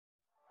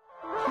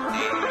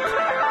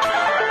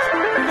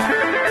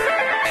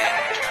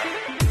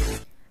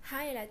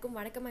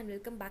and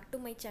welcome back to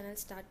my channel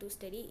Start to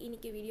Study.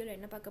 இன்னைக்கு வீடியோல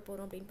என்ன பார்க்க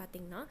போறோம் அப்படினு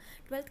பாத்தீங்கன்னா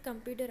 12th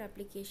கம்ப்யூட்டர்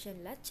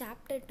அப்ளிகேஷன்ல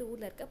சாப்டர்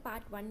 2ல இருக்க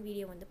பார்ட் 1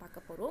 வீடியோ வந்து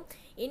பார்க்க போறோம்.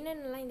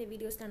 என்னென்னலாம் இந்த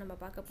வீடியோஸ்ல நம்ம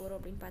பார்க்க போறோம்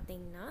அப்படினு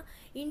பாத்தீங்கன்னா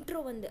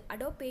இன்ட்ரோ வந்து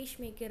Adobe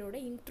pagemakerோட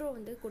இன்ட்ரோ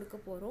வந்து கொடுக்க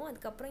போறோம்.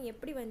 அதுக்கு அப்புறம்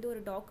எப்படி வந்து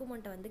ஒரு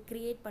டாக்குமெண்ட்டை வந்து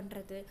கிரியேட்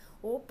பண்றது,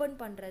 ஓபன்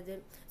பண்றது,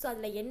 சோ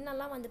அதுல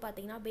என்னெல்லாம் வந்து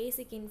பாத்தீங்கன்னா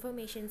பேசிக்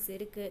இன்ஃபர்மேஷன்ஸ்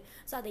இருக்கு.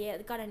 சோ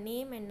அதுக்கான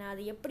நேம் என்ன,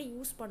 அது எப்படி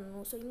யூஸ்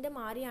பண்ணனும், சோ இந்த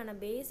மாதிரியான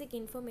பேசிக்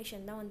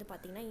இன்ஃபர்மேஷன் தான் வந்து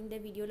பாத்தீங்கன்னா இந்த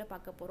வீடியோல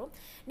பார்க்க போறோம்.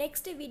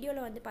 நெக்ஸ்ட் வீடியோல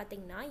வந்து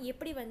பாத்தீங்கன்னா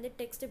எப்படி வந்து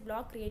டெக்ஸ்ட்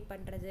பிளாக் கிரியேட்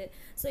பண்றது,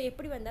 சோ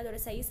எப்படி வந்து அதோட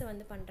சைஸை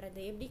வந்து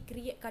பண்றது,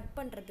 எப்படி கட்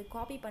பண்றது,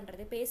 காப்பி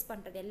பண்றது, பேஸ்ட்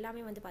பண்றது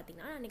எல்லாமே வந்து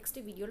பாத்தீங்கன்னா நான் நெக்ஸ்ட்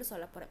வீடியோல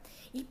சொல்ல போறேன்.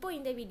 இப்போ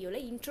இந்த வீடியோல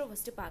இன்ட்ரோ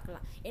ஃபர்ஸ்ட்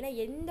பார்க்கலாம். ஏன்னா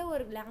எந்த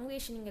ஒரு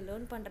லாங்குவேஜ் நீங்க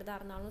லேர்ன் பண்றதா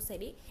இருந்தாலும்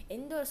சரி,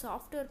 எந்த ஒரு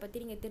சாஃப்ட்வேர்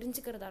பத்தி நீங்க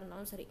தெரிஞ்சுக்கிறதா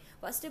இருந்தாலும் சரி,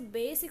 ஃபர்ஸ்ட்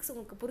பேசிக்ஸ்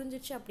உங்களுக்கு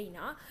புரிஞ்சிச்சு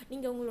அப்படின்னா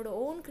நீங்க உங்களோட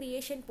ஓன்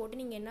கிரியேஷன்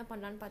போட்டு நீங்க என்ன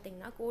பண்ணலாம்னு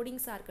பாத்தீங்கன்னா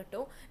கோடிங்ஸா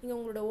இருக்கட்டும், நீங்க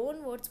உங்களோட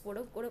ஓன் வேர்ட்ஸ்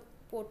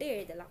போட்டு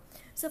எழுதலாம்.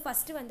 ஸோ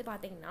ஃபஸ்ட்டு வந்து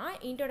பார்த்தீங்கன்னா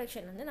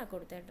இன்ட்ரோடக்ஷன் வந்து நான்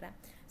கொடுத்துட்றேன்.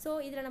 ஸோ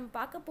இதில் நம்ம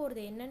பார்க்க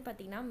போகிறது என்னன்னு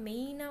பார்த்தீங்கன்னா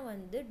மெயினாக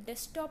வந்து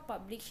டெஸ்க்டாப்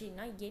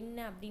பப்ளிஷிங்னா என்ன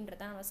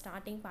அப்படின்றத நம்ம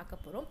ஸ்டார்டிங்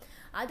பார்க்க போகிறோம்.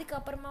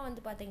 அதுக்கப்புறமா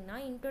வந்து பார்த்தீங்கன்னா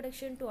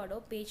introduction to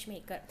Adobe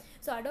pagemaker.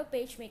 So Adobe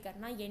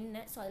pagemakerனா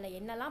என்ன, ஸோ அதில்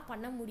என்னெல்லாம்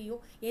பண்ண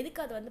முடியும்,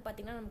 எதுக்கு அது வந்து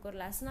பார்த்திங்கன்னா நமக்கு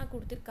ஒரு லெசனாக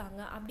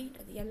கொடுத்துருக்காங்க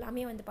அப்படின்றது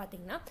எல்லாமே வந்து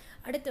பார்த்திங்கன்னா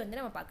அடுத்து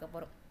வந்து நம்ம பார்க்க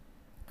போகிறோம்.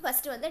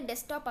 First வந்து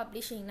desktop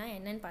publishing na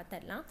என்னன்னு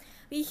பார்த்தறலாம்.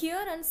 We hear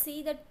and see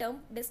the term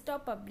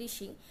desktop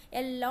publishing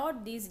a lot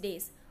these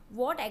days.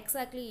 What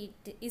exactly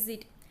is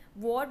it?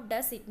 What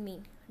does it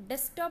mean?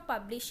 Desktop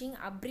publishing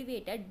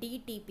abbreviated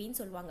DTP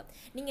ன்னு சொல்லுவாங்க.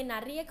 நீங்கள்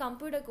நிறைய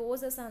கம்ப்யூட்டர்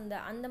கோர்சஸ்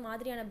அந்த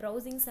மாதிரியான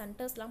ப்ரௌசிங்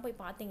சென்டர்ஸ்லாம்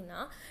போய்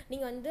பார்த்தீங்கன்னா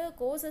நீங்கள் வந்து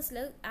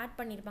கோர்சஸில் ஆட்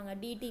பண்ணியிருப்பாங்க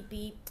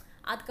டிடிபி,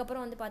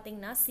 அதுக்கப்புறம் வந்து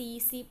பார்த்தீங்கன்னா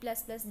C++,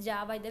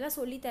 ஜாவா இதெல்லாம்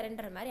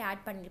சொல்லித்தரேன்ற மாதிரி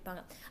ஆட்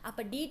பண்ணியிருப்பாங்க.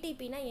 அப்போ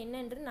டிடிபினா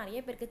என்னன்றது நிறைய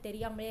பேருக்கு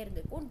தெரியாமலே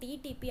இருந்திருக்கும்.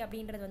 டிடிபி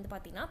அப்படின்றது வந்து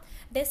பார்த்தீங்கன்னா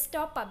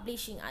டெஸ்க்டாப்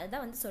பப்ளிஷிங்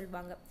அதுதான் வந்து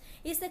சொல்லுவாங்க.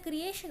 Is the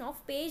creation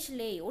of page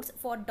layouts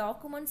for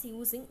documents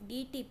using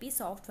TDP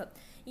software.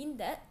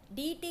 இந்த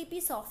டிடிபி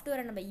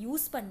சாஃப்ட்வேரை நம்ம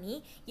யூஸ் பண்ணி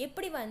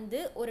எப்படி வந்து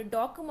ஒரு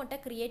டாக்குமெண்ட்டை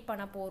கிரியேட்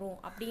பண்ண போகிறோம்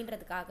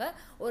அப்படின்றதுக்காக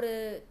ஒரு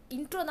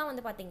இன்ட்ரோ தான்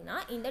வந்து பார்த்தீங்கன்னா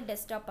இந்த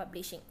டெஸ்க்டாப்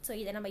பப்ளிஷிங். ஸோ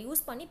இதை நம்ம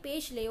யூஸ் பண்ணி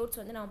பேஜ்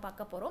லேஅவுட்ஸ் வந்து நம்ம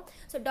பார்க்க போகிறோம்.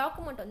 ஸோ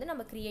டாக்குமெண்ட் வந்து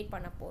நம்ம கிரியேட்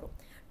பண்ண போகிறோம்.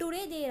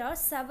 Today there are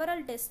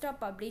several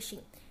desktop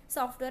publishing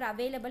software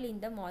available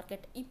in the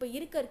market. இப்போ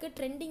இருக்க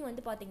ட்ரெண்டிங்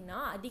வந்து பார்த்திங்கன்னா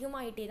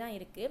அதிகமாகிட்டே தான்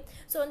இருக்குது.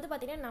 ஸோ வந்து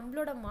பார்த்திங்கன்னா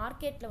நம்மளோட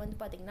மார்க்கெட்டில் வந்து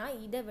பார்த்திங்கன்னா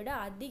இதை விட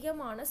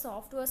அதிகமான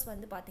சாஃப்ட்வேர்ஸ்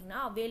வந்து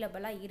பார்த்திங்கன்னா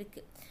அவைலபிளாக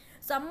இருக்குது.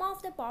 Some of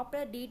the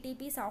popular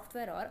DTP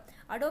software are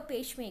Adobe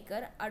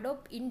pagemaker,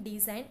 Adobe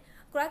InDesign,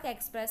 Quark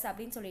Express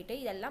அப்படின்னு சொல்லிட்டு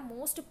இதெல்லாம்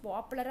மோஸ்ட்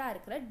பாப்புலராக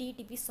இருக்கிற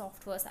டிடிபி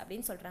சாஃப்ட்வேர்ஸ்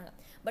அப்படின்னு சொல்கிறாங்க.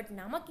 பட்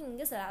நமக்கு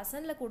இங்கே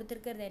லெசனில்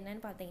கொடுத்துருக்கிறது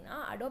என்னன்னு பார்த்தீங்கன்னா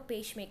Adobe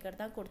pagemaker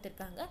தான்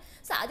கொடுத்துருக்காங்க.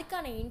 ஸோ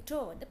அதுக்கான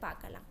இன்ட்ரோ வந்து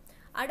பார்க்கலாம்.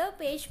 Adobe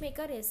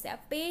pagemaker is a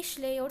page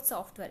layout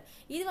software.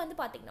 இது வந்து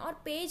பார்த்தீங்கன்னா ஒரு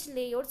பேஜ்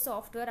லேஅவுட்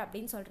சாஃப்ட்வேர்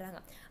அப்படின்னு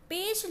சொல்கிறாங்க.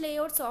 பேஜ்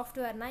லேஅவுட்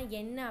சாஃப்ட்வேர்னா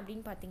என்ன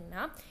அப்படின்னு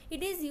பார்த்தீங்கன்னா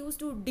it is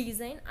use to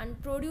design and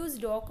produce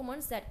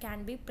documents that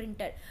can be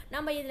printed.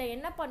 நம்ம இதில்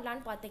என்ன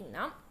பண்ணலான்னு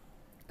பார்த்தீங்கன்னா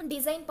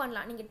டிசைன்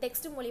பண்ணலாம். நீங்கள்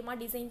டெக்ஸ்ட் மூலிமா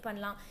டிசைன்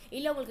பண்ணலாம்,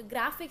 இல்லை உங்களுக்கு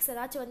கிராஃபிக்ஸ்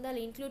ஏதாச்சும் வந்து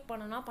அதில் இன்க்ளூட்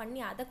பண்ணணும்னா பண்ணி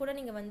அதை கூட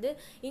நீங்கள் வந்து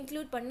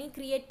இன்க்ளூட் பண்ணி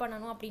க்ரியேட்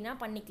பண்ணணும் அப்படின்னா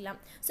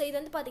பண்ணிக்கலாம். ஸோ இது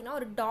வந்து பார்த்திங்கன்னா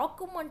ஒரு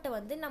டாக்குமெண்ட்டை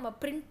வந்து நம்ம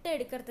பிரிண்ட்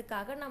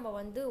எடுக்கிறதுக்காக நம்ம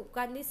வந்து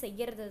உட்காந்து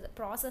செய்கிறது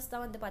ப்ராசஸ்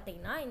தான் வந்து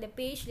பார்த்திங்கன்னா இந்த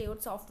பேஜ்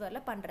லேஅவுட்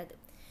சாஃப்ட்வேரில் பண்ணுறது.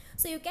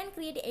 So you can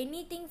create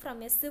anything from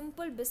a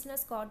simple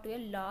business card to a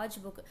large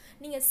book.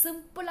 நீங்கள்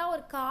சிம்பிளாக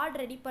ஒரு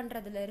கார்டு ரெடி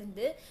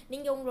பண்ணுறதுலேருந்து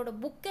நீங்கள் உங்களோட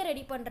புக்கை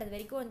ரெடி பண்ணுறது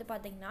வரைக்கும் வந்து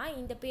பார்த்தீங்கன்னா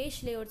இந்த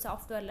பேஜ் லேஅவுட்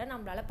சாஃப்ட்வேரில்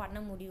நம்மளால்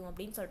பண்ண முடியும்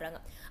அப்படின்னு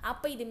சொல்கிறாங்க.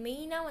 அப்போ இது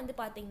மெயினாக வந்து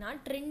பார்த்தீங்கன்னா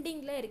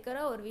ட்ரெண்டிங்கில் இருக்கிற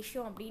ஒரு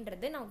விஷயம்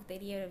அப்படின்றது நமக்கு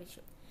தெரியற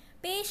விஷயம்.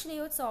 Page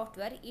layout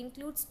software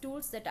includes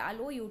tools that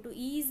allow you to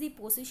easy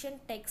position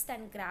text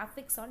and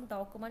graphics on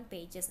document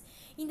pages.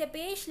 இந்த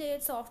பேஜ்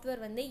லேஅவுட்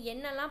சாஃப்ட்வேர் வந்து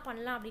என்னெல்லாம்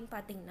பண்ணலாம் அப்படின்னு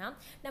பார்த்தீங்கன்னா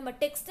நம்ம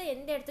டெக்ஸ்ட்டை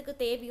எந்த இடத்துக்கு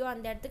தேவையோ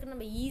அந்த இடத்துக்கு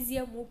நம்ம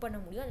ஈஸியாக மூவ் பண்ண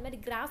முடியும். அது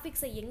மாதிரி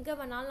கிராஃபிக்ஸை எங்கே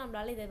வேணாலும்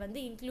நம்மளால் இதை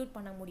வந்து இன்க்ளூட்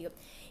பண்ண முடியும்.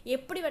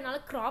 எப்படி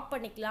வேணாலும் க்ராப்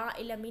பண்ணிக்கலாம்,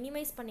 இல்லை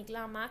மினிமைஸ்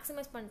பண்ணிக்கலாம்,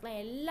 மேக்ஸிமைஸ் பண்ணிக்கலாம்.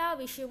 எல்லா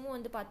விஷயமும்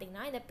வந்து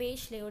பார்த்திங்கன்னா இந்த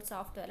பேஜ் லேஅவுட்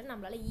சாஃப்ட்வேரை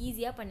நம்மளால்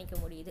ஈஸியாக பண்ணிக்க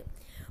முடியுது.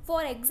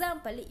 For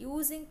example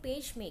using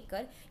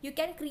pagemaker you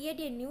can create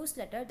a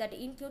newsletter that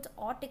includes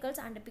articles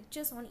and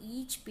pictures on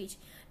each page.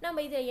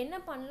 நம்ம இதை என்ன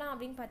பண்ணலாம்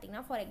அப்படின்னு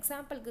பார்த்தீங்கன்னா ஃபார்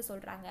எக்ஸாம்பிளுக்கு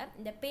சொல்கிறாங்க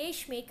இந்த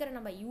பேஜ்மேக்கரை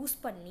நம்ம யூஸ்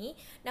பண்ணி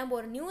நம்ம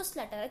ஒரு நியூஸ்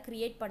லெட்டரை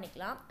க்ரியேட்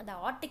பண்ணிக்கலாம், அந்த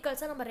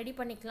ஆர்டிகல்ஸை நம்ம ரெடி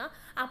பண்ணிக்கலாம்,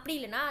 அப்படி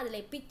இல்லைனா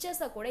அதில்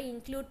பிக்சர்ஸை கூட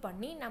இன்க்ளூட்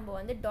பண்ணி நம்ம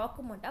வந்து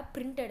டாக்குமெண்ட்டாக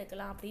பிரிண்ட்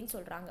எடுக்கலாம் அப்படின்னு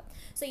சொல்கிறாங்க.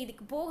 ஸோ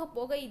இதுக்கு போக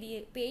போக இது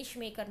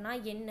பேஜ்மேக்கர்னா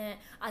என்ன,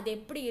 அது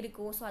எப்படி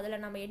இருக்கும், ஸோ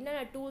அதில் நம்ம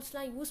என்னென்ன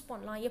டூல்ஸ்லாம் யூஸ்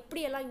பண்ணலாம்,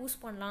 எப்படியெல்லாம் யூஸ்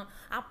பண்ணலாம்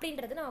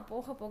அப்படின்றது நம்ம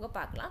போக போக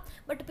பார்க்கலாம்.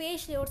 பட்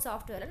பேஜ் லேஅவுட்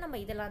சாஃப்ட்வேரில் நம்ம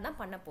இதெல்லாம் தான்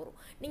பண்ண போகிறோம்.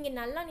 நீங்கள் நீங்கள்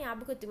நல்லா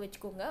ஞாபகத்துக்கு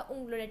வச்சுக்கோங்க.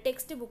 உங்களோட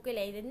டெக்ஸ்ட் புக்கு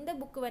இல்லை எந்த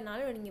புக்கு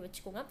வேணாலும் நீங்கள்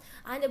வச்சுக்கோங்க.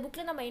 அந்த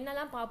புக்கில் நம்ம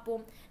என்னெல்லாம்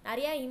பார்ப்போம்,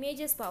 நிறையா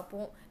இமேஜஸ்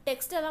பார்ப்போம்.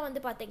 டெக்ஸ்டெல்லாம்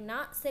வந்து பார்த்திங்கன்னா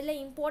சில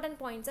இம்பார்ட்டன்ட்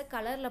பாயிண்ட்ஸை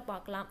கலரில்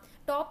பார்க்கலாம்,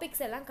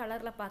 டாபிக்ஸ் எல்லாம்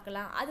கலரில்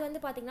பார்க்கலாம். அது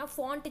வந்து பார்த்திங்கன்னா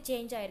ஃபாண்ட்டு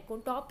சேஞ்ச்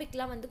ஆகிருக்கும்.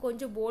 டாபிக்லாம் வந்து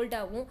கொஞ்சம்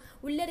போல்டாகவும்,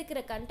 உள்ளே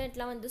இருக்கிற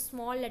கண்டென்ட்லாம் வந்து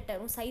ஸ்மால்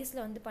லெட்டரும்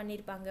சைஸில் வந்து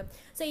பண்ணியிருப்பாங்க.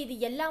 ஸோ இது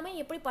எல்லாமே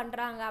எப்படி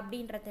பண்ணுறாங்க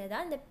அப்படின்றத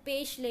தான் இந்த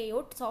பேஜ்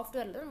லேஅவுட்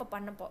சாஃப்ட்வேரில் நம்ம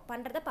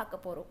பண்ணுறதை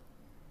பார்க்க போகிறோம்.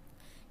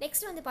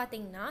 நெக்ஸ்ட் வந்து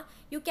பார்த்தீங்கன்னா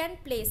யூ கேன்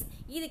பிளேஸ்.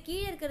 இது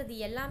கீழே இருக்கிறது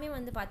எல்லாமே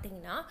வந்து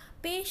பார்த்தீங்கன்னா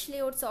பேஜ்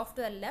லேஅவுட்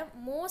சாஃப்ட்வேரில்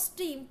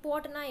மோஸ்ட்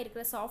இம்பார்ட்டண்ட்டாக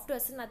இருக்கிற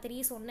சாஃப்ட்வேர்ஸ் நான் 3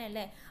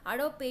 சொன்னேன்ல.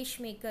 அடோப்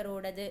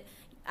பேஜ்மேக்கரோடது,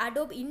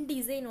 அடோப்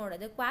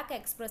இன்டிசைனோடது, குவாக்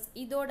எக்ஸ்பிரஸ்,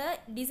 இதோட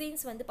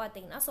டிசைன்ஸ் வந்து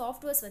பார்த்தீங்கன்னா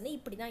சாஃப்ட்வேர்ஸ் வந்து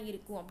இப்படி தான்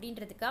இருக்கும்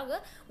அப்படின்றதுக்காக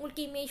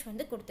உங்களுக்கு இமேஜ்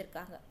வந்து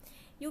கொடுத்துருக்காங்க.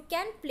 You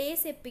can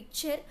place a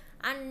picture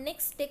and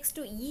next text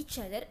to each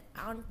other,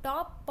 on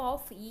top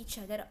of each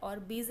other or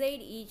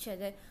beside each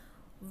other,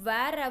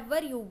 wherever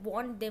you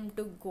want them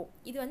to go.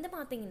 இது வந்து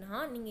பார்த்தீங்கன்னா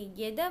நீங்கள்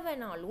எதை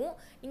வேணாலும்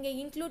நீங்கள்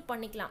இன்க்ளூட்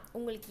பண்ணிக்கலாம்.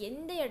 உங்களுக்கு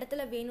எந்த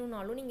இடத்துல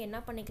வேணும்னாலும் நீங்கள் என்ன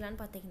பண்ணிக்கலாம்னு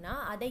பார்த்தீங்கன்னா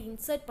அதை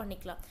இன்சர்ட்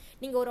பண்ணிக்கலாம்.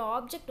 நீங்கள் ஒரு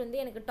ஆப்ஜெக்ட்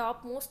வந்து எனக்கு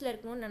டாப் மோஸ்ட்டில்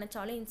இருக்கணும்னு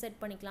நினச்சாலும் இன்சர்ட்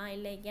பண்ணிக்கலாம்,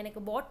 இல்லை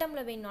எனக்கு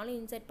பாட்டமில் வேணுனாலும்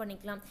இன்சர்ட்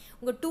பண்ணிக்கலாம்.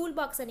 உங்கள் டூல்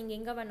பாக்ஸை நீங்கள்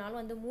எங்கே வேணாலும்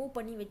வந்து மூவ்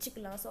பண்ணி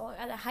வச்சுக்கலாம். ஸோ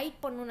அதை ஹைட்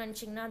பண்ணணும்னு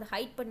நினச்சிங்கன்னா அதை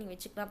ஹைட் பண்ணி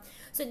வச்சுக்கலாம்.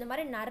 ஸோ இந்த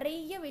மாதிரி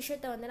நிறைய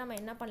விஷயத்தை வந்து நம்ம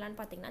என்ன பண்ணலான்னு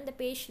பார்த்தீங்கன்னா இந்த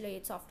பேஜ்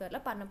லேஅவுட்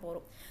சாஃப்ட்வேரில் பண்ண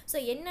போகிறோம். ஸோ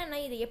என்னென்னா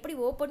இதை எப்படி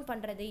ஓப்பன்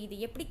பண்ணுறது, இது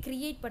எப்படி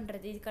கிரியேட்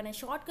பண்ணுறது, இதுக்கான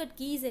ஷார்ட்கட்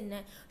கீஸ் என்ன,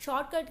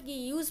 ஷார்ட்கட் கீ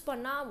யூஸ்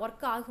பண்ணால்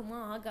ஒர்க் ஆகுமா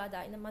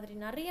ஆகாதா, இந்த மாதிரி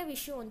நிறைய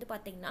விஷயம் வந்து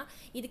பார்த்தீங்கன்னா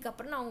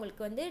இதுக்கப்புறம் நான்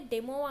உங்களுக்கு வந்து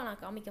டெமோவாக நான்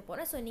காமிக்க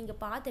போகிறேன். ஸோ நீங்கள்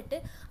பார்த்துட்டு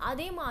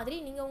அதே மாதிரி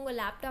நீங்கள் உங்கள்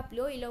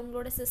லேப்டாப்லையோ இல்லை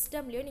உங்களோட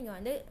சிஸ்டம்லையோ நீங்கள்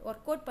வந்து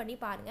ஒர்க் அவுட் பண்ணி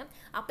பாருங்கள்.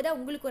 அப்போ தான்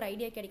உங்களுக்கு ஒரு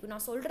ஐடியா கிடைக்கும்.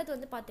 நான் சொல்கிறது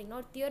வந்து பார்த்தீங்கன்னா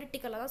ஒரு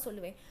தியரிட்டிக்கலாக தான்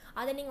சொல்லுவேன்.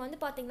 அதை நீங்கள் வந்து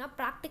பார்த்தீங்கன்னா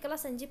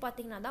ப்ராக்டிக்கலாக செஞ்சு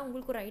பார்த்தீங்கன்னா தான்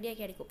உங்களுக்கு ஒரு ஐடியா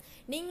கிடைக்கும்.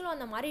 நீங்களும்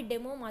அந்த மாதிரி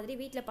டெமோ மாதிரி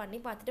வீட்டில்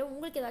பண்ணி பார்த்துட்டு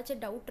உங்களுக்கு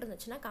ஏதாச்சும் டவுட்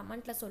இருந்துச்சுன்னா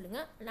கமெண்ட்டில்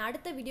சொல்லுங்கள். நான்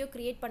அடுத்த வீடியோ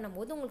க்ரியேட்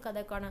பண்ணும்போது உங்களுக்கு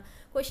அதுக்கான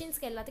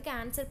கொஷின்ஸ்க்கு எல்லாத்துக்கும்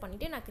ஆன்சர்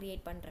பண்ணிவிட்டு நான்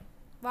க்ரியேட் பண்ணுறேன்.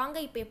 வாங்க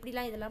இப்போ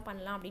எப்படிலாம் இதெல்லாம்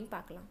பண்ணலாம் அப்படின்னு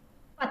பார்க்கலாம்.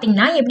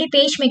 பார்த்தீங்கன்னா எப்படி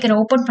பேஜ் மேக்கரை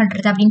ஓப்பன்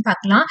பண்ணுறது அப்படின்னு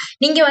பார்க்கலாம்.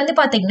 நீங்கள் வந்து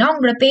பார்த்தீங்கன்னா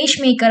உங்களோட பேஜ்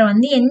மேக்கரை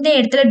வந்து எந்த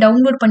இடத்துல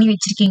டவுன்லோட் பண்ணி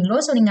வச்சிருக்கீங்களோ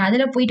ஸோ நீங்கள்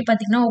அதில் போயிட்டு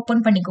பார்த்தீங்கன்னா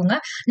ஓப்பன் பண்ணிக்கோங்க.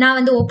 நான்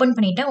வந்து ஓப்பன்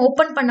பண்ணிட்டேன்.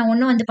 ஓப்பன் பண்ண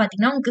ஒன்று வந்து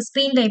பார்த்தீங்கன்னா உங்களுக்கு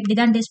ஸ்க்ரீனில் இப்படி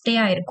தான் டிஸ்பிளே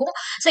ஆயிருக்கும்.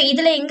 ஸோ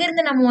இதில்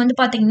எங்கேருந்து நம்ம வந்து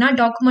பார்த்தீங்கன்னா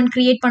டாக்குமெண்ட்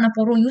கிரியேட் பண்ண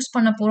போகிறோம், யூஸ்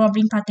பண்ண போகிறோம்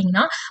அப்படின்னு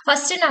பார்த்தீங்கன்னா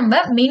ஃபர்ஸ்ட்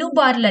நம்ம மெனு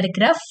பாரில்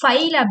இருக்கிற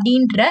ஃபைல்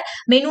அப்படின்ற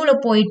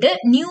மெனுவில் போயிட்டு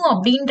நியூ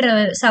அப்படின்ற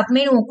சப்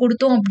மெனுவை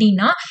கொடுத்தோம்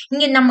அப்படின்னா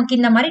இங்கே நமக்கு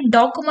இந்த மாதிரி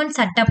டாக்குமெண்ட்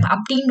செட்டப்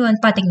அப்படின்னு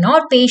வந்து பார்த்தீங்கன்னா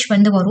ஒரு பேஜ்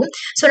வந்து வரும்.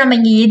 ஸோ நம்ம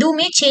இங்கே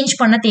எதுவுமே சேஞ்ச்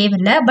பண்ண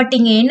தேவையில்லை. பட்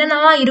இங்கே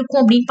என்னென்னலாம் இருக்கும்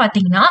அப்படின்னு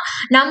பார்த்தீங்கன்னா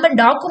நம்ம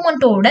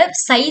டாக்குமெண்ட்டோட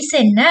சைஸ்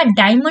என்ன,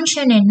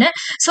 டைமென்ஷன் என்ன,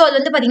 ஸோ அது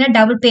வந்து பார்த்தீங்கன்னா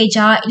டபுள்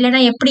பேஜா இல்லைனா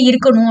எப்படி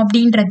இருக்கணும்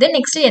அப்படின்றது,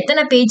 நெக்ஸ்ட்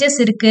எத்தனை பேஜஸ்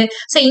இருக்கு,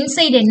 ஸோ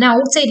இன்சைட் என்ன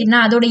அவுட் சைட்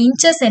என்ன, அதோட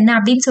இன்ச்சஸ் என்ன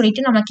அப்படின்னு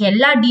சொல்லிட்டு நமக்கு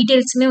எல்லா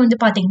டீட்டெயில்ஸுமே வந்து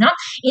பார்த்தீங்கன்னா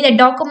இந்த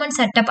டாக்குமெண்ட்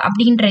செட்டப்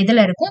அப்படின்ற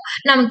இதில் இருக்கும்.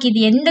 நமக்கு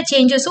இது எந்த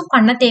சேஞ்சஸும்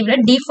பண்ண தேவையில்லை.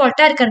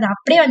 டிஃபால்ட்டாக இருக்கிறது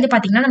அப்படியே வந்து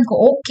பார்த்தீங்கன்னா நமக்கு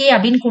ஓகே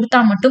அப்படின்னு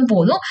கொடுத்தா மட்டும்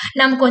போதும்.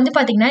 நமக்கு வந்து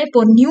பார்த்தீங்கன்னா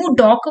இப்போ நியூ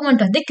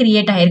டாக்குமெண்ட் வந்து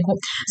கிரியேட்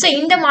ஆயிருக்கும். ஸோ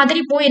இந்த மாதிரி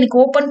போய் எனக்கு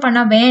ஓப்பன் பண்ண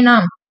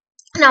வேணாம்,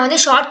 நான் வந்து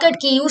ஷார்ட்கட்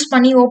கீ யூஸ்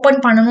பண்ணி ஓப்பன்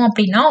பண்ணணும்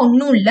அப்படின்னா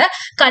ஒன்றும் இல்லை.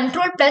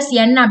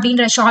 Ctrl+N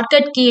அப்படின்ற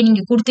ஷார்ட்கட் கீயை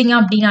நீங்கள் கொடுத்தீங்க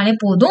அப்படின்னாலே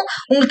போதும்,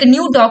 உங்களுக்கு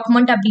நியூ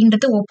டாக்குமெண்ட்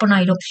அப்படின்றது ஓப்பன்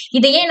ஆயிடும்.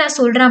 இதையே நான்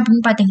சொல்கிறேன்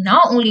அப்படின்னு பார்த்தீங்கன்னா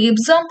உங்களுக்கு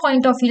எக்ஸாம்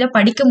பாயிண்ட் ஆஃப் வியூவில்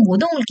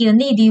படிக்கும்போது உங்களுக்கு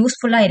வந்து இது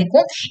யூஸ்ஃபுல்லாக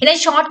இருக்கும். ஏன்னா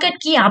ஷார்ட்கட்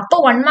கீ அப்போ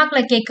 1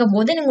 மார்க்கில் கேட்கும்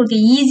போது உங்களுக்கு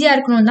ஈஸியாக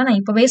இருக்கணும்னு தான் நான்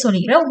இப்போவே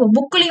சொல்லிக்கிறேன். உங்கள்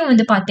புக்லேயும்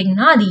வந்து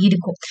பார்த்தீங்கன்னா அது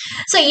இருக்கும்.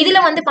 ஸோ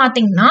இதில் வந்து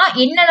பார்த்தீங்கன்னா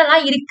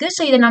என்னென்னலாம் இருக்குது,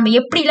 ஸோ இதை நம்ம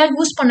எப்படிலாம்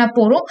யூஸ் பண்ண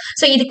போகிறோம்,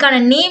 ஸோ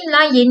இதுக்கான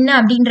நேம்லாம் என்ன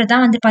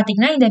அப்படின்றதான் வந்து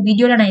பார்த்தீங்கன்னா இந்த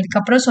வீடியோவில் நான் இதுக்கப்புறம்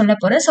சொல்ல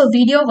போறேன். ஸோ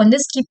வீடியோ வந்து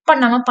ஸ்கிப்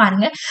பண்ணாம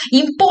பாருங்க.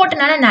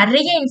 இம்பார்ட்டன்டான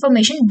நிறைய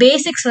இன்ஃபர்மேஷன்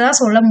பேசிக்ஸ் தான்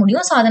சொல்ல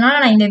முடியும். ஸோ அதனால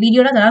நான் இந்த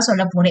வீடியோல அதெல்லாம்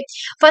சொல்ல போறேன்.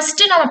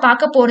 ஃபர்ஸ்ட் நம்ம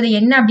பார்க்க போறது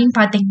என்ன அப்படின்னு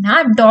பாத்தீங்கன்னா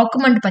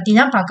டாக்குமெண்ட் பத்தி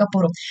தான் பார்க்க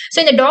போறோம். ஸோ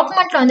இந்த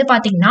டாக்குமெண்ட்ல வந்து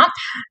பாத்தீங்கன்னா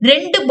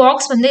 2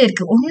 பாக்ஸ் வந்து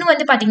இருக்கு. ஒன்னு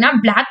வந்து பாத்தீங்கன்னா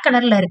பிளாக்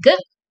கலர்ல இருக்கு,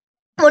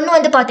 ஒன்று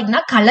வந்து பார்த்தீங்கன்னா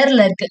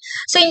கலரில் இருக்கு.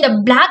 ஸோ இந்த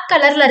பிளாக்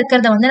கலரில்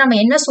இருக்கிறத வந்து நம்ம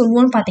என்ன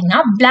சொல்லுவோம்னு பார்த்தீங்கன்னா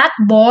பிளாக்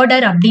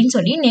பார்டர் அப்படின்னு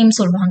சொல்லி நேம்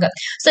சொல்லுவாங்க.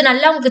 ஸோ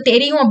நல்லா உங்களுக்கு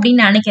தெரியும்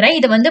அப்படின்னு நினைக்கிறேன்.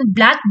 இதை வந்து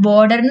பிளாக்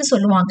பார்டர்னு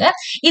சொல்லுவாங்க.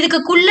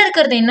 இதுக்குள்ள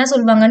இருக்கிறது என்ன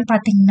சொல்லுவாங்கன்னு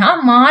பார்த்தீங்கன்னா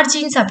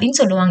மார்ஜின்ஸ் அப்படின்னு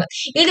சொல்லுவாங்க.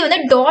 இது வந்து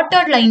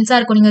டாட்டட் லைன்ஸாக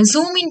இருக்கும். நீங்கள்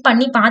ஜூம் இன்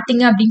பண்ணி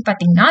பார்த்தீங்க அப்படின்னு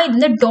பார்த்தீங்கன்னா இது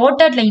வந்து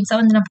டாட்டட்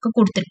லைன்ஸாக வந்து நமக்கு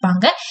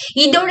கொடுத்துருப்பாங்க.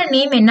 இதோட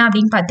நேம் என்ன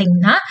அப்படின்னு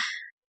பார்த்தீங்கன்னா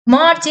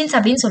மார்ஜின்ஸ்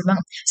அப்படின்னு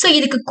சொல்லுவாங்க. ஸோ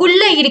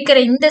இதுக்குள்ள இருக்கிற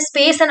இந்த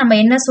ஸ்பேஸை நம்ம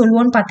என்ன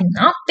சொல்லுவோம்னு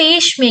பார்த்தீங்கன்னா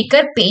பேஜ்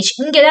மேக்கர் பேஜ்.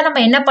 இங்கே தான் நம்ம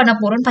என்ன பண்ண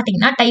போறோம்னு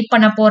பார்த்தீங்கன்னா டைப்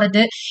பண்ண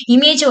போறது,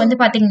 இமேஜை வந்து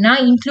பார்த்தீங்கன்னா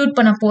இன்க்ளூட்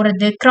பண்ண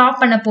போறது, கிராப்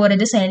பண்ண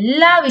போறது, ஸோ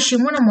எல்லா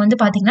விஷயமும் நம்ம வந்து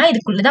பார்த்தீங்கன்னா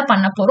இதுக்குள்ளதான்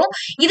பண்ண போறோம்.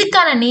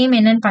 இதுக்கான நேம்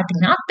என்னன்னு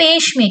பார்த்தீங்கன்னா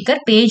பேஜ்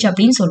மேக்கர் பேஜ்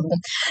அப்படின்னு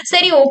சொல்லுவோம்.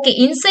 சரி, ஓகே,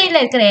 இன்சைட்ல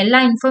இருக்கிற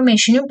எல்லா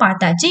இன்ஃபர்மேஷனும்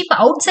பார்த்தாச்சு. இப்போ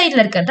அவுட்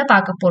சைட்ல இருக்கிறத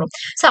பார்க்க போறோம்.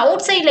 ஸோ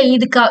அவுட் சைட்ல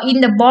இதுக்கு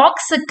இந்த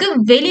பாக்ஸுக்கு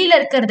வெளியில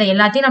இருக்கிறத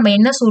எல்லாத்தையும் நம்ம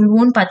என்ன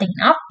சொல்லுவோம்னு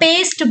பார்த்தீங்கன்னா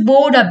பேஸ்ட்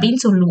போர்டு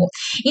அப்படின்னு சொல்லுவோம்.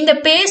 இந்த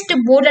பேஸ்ட்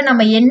போர்டில்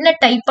நம்ம என்ன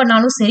டைப்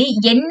பண்ணாலும் சரி,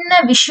 என்ன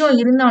விஷயம்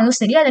இருந்தாலும்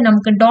சரி, அதை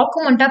நமக்கு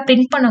டாக்குமெண்டா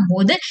பிரிண்ட்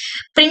பண்ணும்போது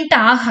பிரிண்ட்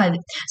ஆகாது.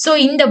 ஸோ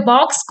இந்த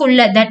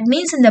பாக்ஸ்க்குள்ள, தட்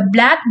மீன்ஸ் இந்த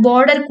பிளாக்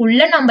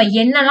பார்டருக்குள்ள நம்ம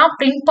என்னெல்லாம்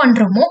பிரிண்ட்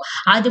பண்றோமோ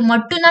அது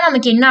மட்டும்தான்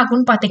நமக்கு என்ன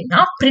ஆகும்னு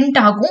பாத்தீங்கன்னா பிரிண்ட்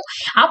ஆகும்.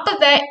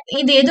 அப்ப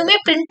இது எதுவுமே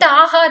பிரிண்ட்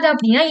ஆகாது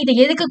அப்படின்னா இதை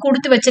எதுக்கு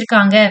கொடுத்து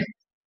வச்சிருக்காங்க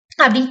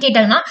அப்படின்னு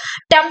கேட்டாங்கன்னா,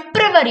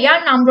 டெம்பரவரியா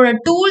நம்மளோட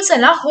டூல்ஸ்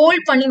எல்லாம்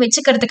ஹோல்ட் பண்ணி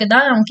வச்சுக்கிறதுக்கு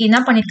தான் நமக்கு என்ன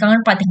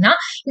பண்ணிருக்காங்கன்னு பாத்தீங்கன்னா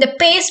இந்த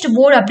பேஸ்ட்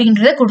போர்டு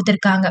அப்படின்றத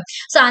கொடுத்துருக்காங்க.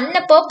 ஸோ அந்த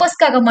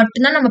பர்பஸ்க்காக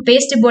மட்டும்தான் நம்ம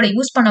பேஸ்ட் போர்டை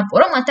யூஸ் பண்ண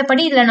போறோம்.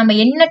 மற்றபடி இதுல நம்ம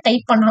என்ன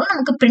டைப் பண்ணாலும்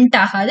நமக்கு பிரிண்ட்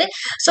ஆகாது.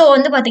 ஸோ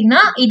வந்து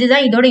பாத்தீங்கன்னா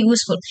இதுதான் இதோட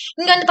யூஸ்ஃபுல்.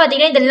 இங்க வந்து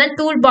பாத்தீங்கன்னா இதெல்லாம்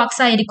டூல்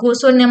பாக்ஸா இருக்கும்.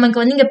 ஸோ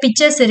நமக்கு வந்து இங்க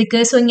பிக்சர்ஸ்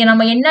இருக்கு. ஸோ இங்க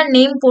நம்ம என்ன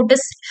நேம் போட்டு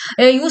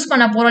யூஸ்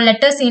பண்ண போறோம்,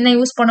 லெட்டர்ஸ் என்ன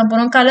யூஸ் பண்ண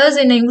போறோம், கலர்ஸ்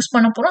என்ன யூஸ்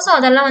பண்ண போறோம், ஸோ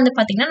அதெல்லாம் வந்து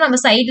பாத்தீங்கன்னா நம்ம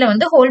சைட்ல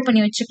வந்து ஹோல்ட்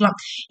பண்ணி வச்சுக்கலாம்.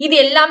 இது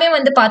எல்லாமே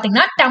வந்து பாத்தீங்கன்னா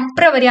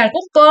டெம்பரவரியா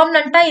இருக்கும்.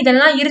 பெர்மனண்டா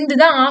இதெல்லாம்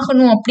இருந்துதான்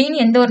ஆகணும்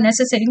அப்படின்னு எந்த ஒரு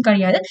நெசசரியும்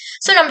கிடையாது.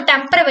 ஸோ நம்ம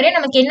டெம்பரவரியா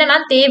நமக்கு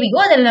என்னெல்லாம்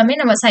தேவையோ அது எல்லாமே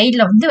நம்ம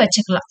சைட்ல வந்து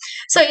வச்சுக்கலாம்.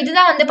 ஸோ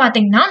இதுதான் வந்து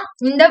பாத்தீங்கன்னா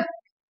இந்த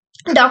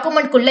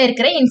டாக்குமெண்ட்குள்ள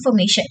இருக்கிற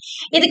இன்ஃபர்மேஷன்.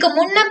 இதுக்கு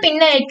முன்ன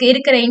பின்ன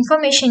இருக்கிற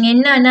இன்ஃபர்மேஷன்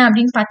என்னென்ன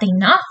அப்படின்னு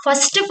பாத்தீங்கன்னா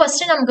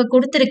ஃபர்ஸ்ட் நமக்கு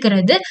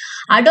கொடுத்திருக்கிறது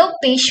Adobe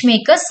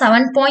pagemaker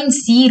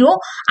 7.0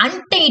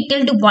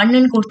 untitled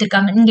 1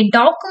 கொடுத்திருக்காங்க. நீங்க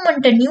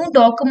டாக்குமெண்ட் நியூ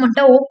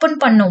டாக்குமெண்ட்டை ஓபன்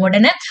பண்ண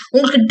உடனே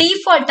உங்களுக்கு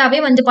டிஃபால்ட்டாவே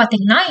வந்து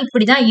பாத்தீங்கன்னா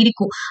இப்படிதான்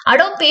இருக்கும்.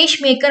 Adobe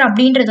pagemaker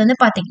அப்படின்றது வந்து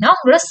பாத்தீங்கன்னா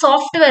உங்களோட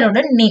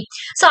சாஃப்ட்வேரோட நேம்.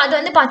 ஸோ அது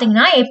வந்து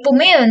பாத்தீங்கன்னா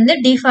எப்பவுமே வந்து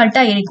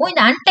டிஃபால்ட்டா இருக்கும்.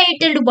 இந்த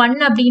untitled 1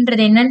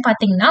 அப்படின்றது என்னன்னு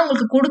பாத்தீங்கன்னா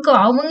உங்களுக்கு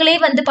அவங்களே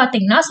வந்து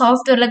பாத்தீங்கன்னா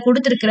சாஃப்ட்வேர்ல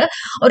கொடுத்துருக்கிற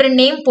ஒரு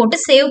நேம் போட்டு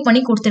சேவ்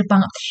பண்ணி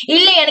கொடுத்துருப்பாங்க.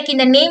 இல்ல எனக்கு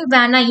இந்த நேம்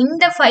வேணாம்,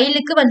 இந்த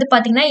ஃபைலுக்கு வந்து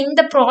பாத்தீங்கன்னா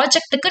இந்த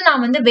ப்ராஜெக்ட்டுக்கு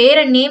நான் வந்து வேற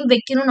நேம்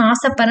வைக்கணும்னு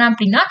ஆசைப்படுறேன்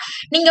அப்படின்னா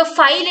நீங்க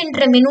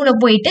ஃபைல்ன்ற மெனுல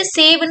போயிட்டு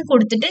சேவ்னு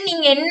கொடுத்துட்டு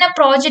நீங்க என்ன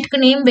ப்ராஜெக்ட்க்கு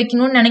நேம்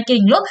வைக்கணும்னு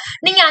நினைக்கிறீங்களோ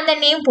நீங்க அந்த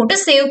நேம் போட்டு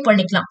சேவ்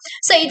பண்ணிக்கலாம்.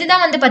 ஸோ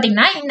இதுதான் வந்து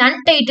பாத்தீங்கன்னா இந்த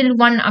untitled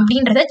 1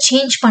 அப்படின்றத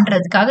சேஞ்ச்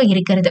பண்றதுக்காக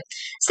இருக்கிறது.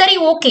 சரி,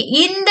 ஓகே.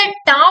 இந்த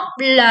டாப்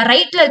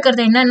ரைட்ல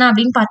இருக்கிறது என்னன்னா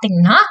அப்படின்னு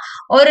பாத்தீங்கன்னா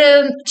ஒரு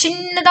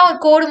சின்னதா ஒரு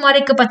கோடு மாதிரி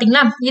இருக்கு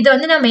பாத்தீங்களா, இதை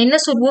வந்து நம்ம என்ன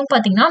சொல்லுவோம்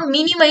பாத்தீங்கன்னா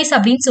மினிமைஸ்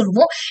அப்படின்னு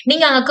சொல்லுவோம்.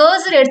 நீங்க அங்க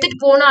கர்சர் எடுத்துட்டு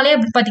போனாலே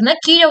அப்படி பாத்தீங்கன்னா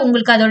கீழே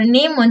உங்களுக்கு அதோட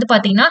நேம் வந்து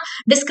பாத்தீங்கன்னா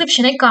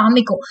டிஸ்கிரிப்ஷனை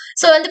காமிக்கும்.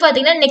 ஸோ வந்து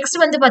பாத்தீங்கன்னா நெக்ஸ்ட்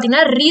வந்து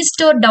பாத்தீங்கன்னா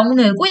ரீஸ்டோர்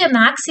டவுன் இருக்கும். இதை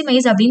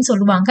மேக்ஸிமைஸ் அப்படின்னு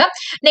சொல்லுவாங்க.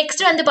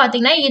 நெக்ஸ்ட் வந்து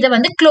பாத்தீங்கன்னா இதை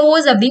வந்து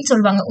க்ளோஸ் அப்படின்னு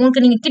சொல்லுவாங்க.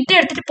 உங்களுக்கு நீங்க கிட்ட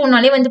எடுத்துட்டு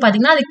போனாலே வந்து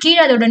பாத்தீங்கன்னா அது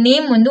கீழே அதோட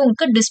நேம் வந்து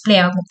உங்களுக்கு டிஸ்பிளே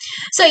ஆகும்.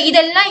 ஸோ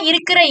இதெல்லாம்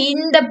இருக்கிற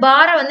இந்த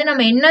பாரை வந்து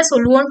நம்ம என்ன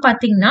சொல்லுவோம்னு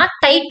பாத்தீங்கன்னா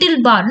டைட்டில்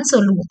பார்னு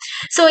சொல்லுவோம்.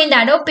 ஸோ இந்த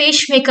Adobe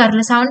pagemakerல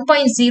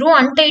 7.0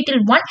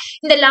 untitled 1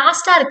 இந்த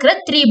லாஸ்டா இருக்கிற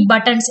 3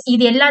 பட்டன்ஸ்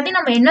இது எல்லாத்தையும்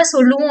நம்ம என்ன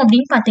சொல்லுவோம்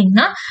அப்படின்னு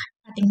பாத்தீங்கன்னா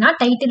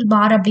டைட்டில்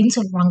பார் அப்படின்னு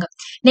சொல்லுவாங்க.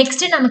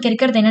 நெக்ஸ்ட் நமக்கு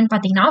இருக்கிறது என்னன்னு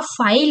பாத்தீங்கன்னா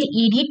file,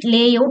 edit,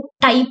 layout,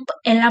 type,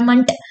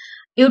 element,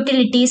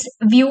 utilities,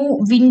 view,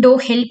 window,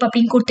 help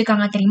அப்படின்னு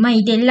கொடுத்துருக்காங்க தெரியுமா.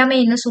 இது எல்லாமே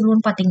என்ன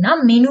சொல்லுவோம்னு பாத்தீங்கன்னா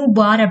மெனு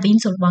பார்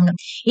அப்படின்னு சொல்லுவாங்க.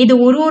 இது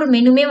ஒரு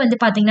மெனுமே வந்து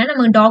பாத்தீங்கன்னா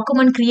நம்ம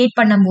டாக்குமெண்ட் கிரியேட்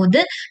பண்ணும்போது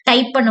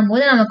டைப்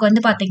பண்ணும்போது நமக்கு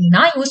வந்து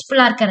பாத்தீங்கன்னா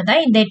யூஸ்ஃபுல்லா இருக்கிறதா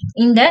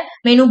இந்த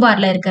மெனு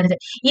பார்ல இருக்கிறது.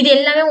 இது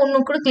எல்லாமே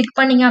ஒண்ணு கூட கிளிக்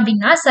பண்ணீங்க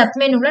அப்படின்னா சப்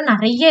மெனுல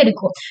நிறைய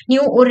இருக்கும்.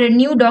 ஒரு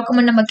நியூ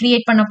டாக்குமெண்ட் நம்ம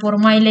கிரியேட் பண்ண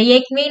போறோமா, இல்ல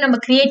ஏற்கனவே நம்ம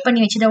கிரியேட்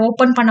பண்ணி வச்சதை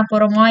ஓபன் பண்ண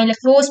போறோமா, இல்ல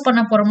க்ளோஸ்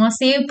பண்ண போறோமா,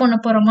 சேவ் பண்ண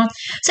போறோமா,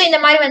 ஸோ இந்த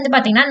மாதிரி வந்து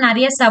பாத்தீங்கன்னா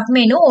நிறைய சப்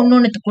மெனு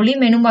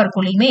ஒன்னொன்னுக்குள்ளேயும் மெனு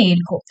பார்க்குள்ளேயுமே இருக்கும்.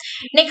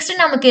 நெக்ஸ்ட்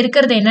நமக்கு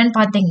இருக்கிறது என்னன்னு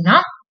பாத்தீங்கன்னா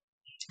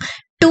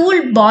டூல்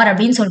பார்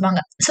அப்படின்னு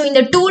சொல்லுவாங்க. ஸோ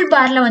இந்த டூல்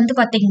பார்ல வந்து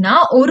பாத்தீங்கன்னா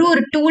ஒரு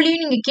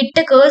டூலையும் நீங்க கிட்ட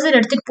கர்சர்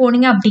எடுத்துட்டு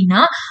போனீங்க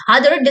அப்படின்னா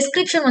அதோட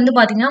டிஸ்கிரிப்ஷன் வந்து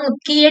பாத்தீங்கன்னா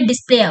உங்களுக்கு கீழே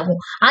டிஸ்பிளே ஆகும்.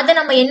 அதை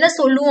நம்ம என்ன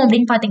சொல்லுவோம்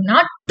அப்படின்னு பாத்தீங்கன்னா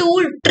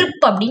டூல்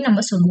ட்ரிப் அப்படின்னு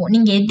நம்ம சொல்லுவோம்.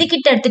 நீங்க எது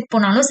கிட்ட எடுத்துட்டு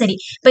போனாலும் சரி,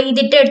 இப்போ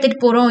இதுகிட்ட எடுத்துட்டு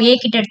போறோம், ஏ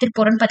கிட்ட எடுத்துட்டு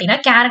போறோம்னு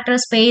பாத்தீங்கன்னா கேரக்டர்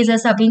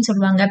ஸ்பேசஸ் அப்படின்னு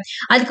சொல்லுவாங்க.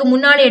 அதுக்கு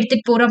முன்னாடி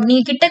எடுத்துட்டு போறோம்,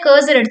 நீங்க கிட்ட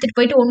கர்சர் எடுத்துட்டு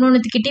போயிட்டு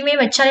ஒன்னொன்னுக்கிட்டயுமே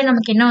வச்சாலே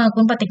நமக்கு என்ன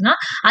ஆகும்னு பாத்தீங்கன்னா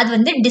அது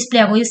வந்து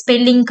டிஸ்பிளே ஆகும். இது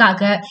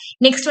ஸ்பெல்லிங்காக.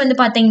 நெக்ஸ்ட் வந்து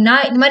பாத்தீங்கன்னா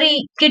இது மாதிரி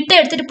கிட்ட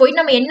எடுத்துட்டு போய்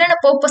நம்ம என்னென்ன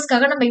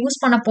பர்பஸ்க்காக நம்ம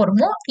யூஸ் பண்ண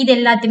போறோமோ இது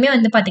எல்லாத்தையுமே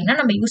வந்து பாத்தீங்கன்னா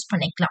நம்ம யூஸ்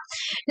பண்ணிக்கலாம்.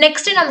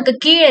 நெக்ஸ்ட் நமக்கு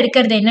கீழே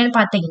இருக்கிறது என்னன்னு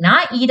பாத்தீங்கன்னா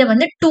இதை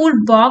வந்து டூல்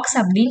பாக்ஸ்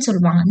அப்படின்னு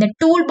சொல்லுவாங்க. இந்த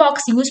டூல்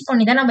பாக்ஸ் யூஸ்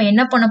பண்ணி தான் நம்ம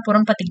என்ன பண்ண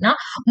போறோம் பாத்தீங்கன்னா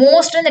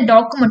மோஸ்ட் இந்த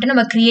டாக்குமெண்ட்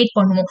நம்ம கிரியேட்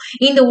பண்ணுவோம்.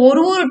 இந்த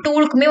ஒரு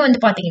டூலுக்குமே வந்து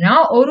பாத்தீங்கன்னா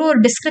ஒரு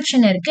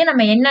டிஸ்கிரிப்ஷன் இருக்கு.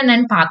 நம்ம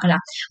என்னென்னு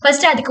பார்க்கலாம்.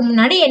 ஃபர்ஸ்ட் அதுக்கு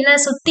முன்னாடி என்ன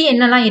சுத்தி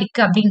என்னெல்லாம்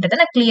இருக்கு அப்படின்றத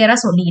நான் கிளியரா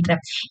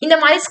சொல்லிடுறேன். இந்த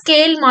மாதிரி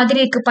ஸ்கேல் மாதிரி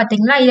இருக்கு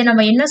பாத்தீங்களா, இதை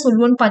நம்ம என்ன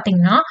சொல்லுவோம்னு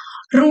பாத்தீங்கன்னா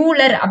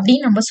ரூலர்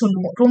அப்படின்னு நம்ம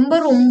சொல்லுவோம். ரொம்ப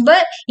ரொம்ப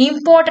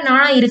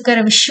இம்பார்ட்டன்டான இருக்கிற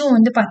விஷயம்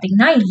வந்து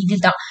பாத்தீங்கன்னா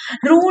இதுதான்.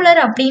 ரூலர்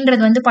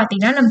அப்படின்றது வந்து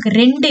பாத்தீங்கன்னா நமக்கு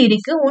 2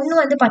 இருக்கு. ஒன்னு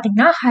வந்து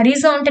பாத்தீங்கன்னா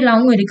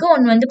ஹரிசாண்டலாவும் இருக்கு,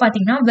 ஒன்னு வந்து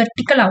பாத்தீங்கன்னா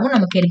வெர்டிகலாவும்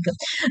நமக்கு இருக்கு.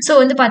 ஸோ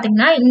வந்து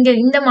பாத்தீங்கன்னா இங்க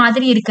இந்த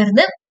மாதிரி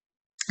இருக்கிறது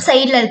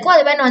சைடில் இருக்கும்.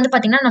 அது மாதிரி வந்து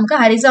பார்த்தீங்கன்னா நமக்கு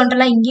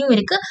ஹரிசாண்டலாக இங்கேயும்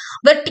இருக்கு,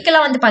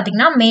 வெர்டிக்கலாக வந்து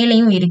பார்த்தீங்கன்னா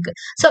மேலேயும் இருக்கு.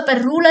 ஸோ இப்போ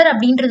ரூலர்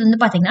அப்படின்றது வந்து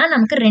பார்த்தீங்கன்னா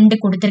நமக்கு 2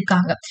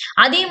 கொடுத்துருக்காங்க.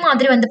 அதே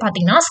மாதிரி வந்து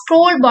பார்த்தீங்கன்னா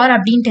ஸ்க்ரோல் பார்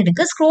அப்படின்ட்டு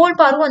இருக்கு. ஸ்க்ரோல்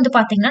பாரும் வந்து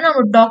பார்த்தீங்கன்னா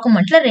நம்ம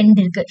டாக்குமெண்ட்ல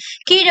 2 இருக்கு.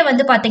 கீழே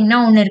வந்து பார்த்தீங்கன்னா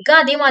ஒன்று இருக்கு.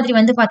 அதே மாதிரி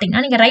வந்து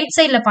பார்த்தீங்கன்னா நீங்க ரைட்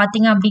சைடில்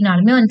பார்த்தீங்க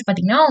அப்படின்னாலுமே வந்து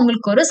பார்த்தீங்கன்னா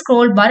உங்களுக்கு ஒரு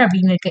ஸ்க்ரோல் பார்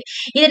அப்படின்னு இருக்கு.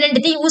 இது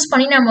 2த்தையும் யூஸ்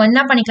பண்ணி நம்ம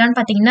என்ன பண்ணிக்கலாம்னு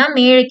பார்த்தீங்கன்னா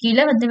மேலே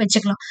கீழே வந்து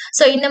வச்சுக்கலாம்.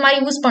 ஸோ இந்த மாதிரி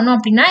யூஸ் பண்ணோம்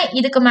அப்படின்னா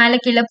இதுக்கு மேலே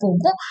கீழே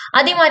போகும்.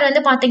 அதே மாதிரி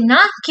வந்து பார்த்தீங்கன்னா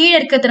கீழே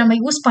இருக்கிறத நம்ம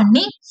யூஸ்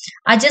பண்ணி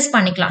அட்ஜஸ்ட்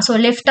பண்ணிக்கலாம். ஸோ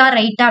லெஃப்டா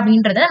ரைட்டா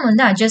அப்படின்றத நம்ம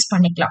வந்து அட்ஜஸ்ட்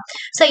பண்ணிக்கலாம்.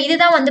 ஸோ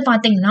இதுதான் வந்து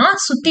பார்த்தீங்கன்னா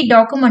சுத்தி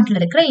டாக்குமெண்ட்ல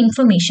இருக்கிற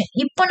இன்ஃபர்மேஷன்.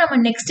 இப்போ நம்ம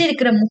நெக்ஸ்ட்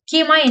இருக்கிற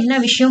முக்கியமா என்ன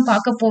விஷயம்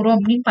பார்க்க போறோம்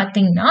அப்படின்னு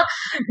பார்த்தீங்கன்னா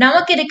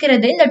நமக்கு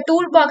இருக்கிறது இந்த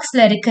டூல்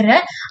பாக்ஸ்ல இருக்கிற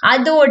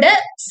அதோட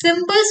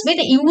சிம்பிள்ஸ்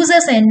வித்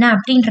யூசர்ஸ் என்ன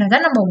அப்படின்றத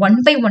நம்ம 1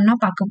 by 1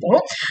 பார்க்க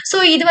போறோம். ஸோ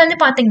இது வந்து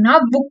பார்த்தீங்கன்னா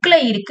புக்ல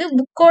இருக்கு.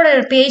 புக்கோட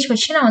பேஜ்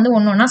வச்சு நான் வந்து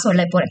ஒன்னொன்னா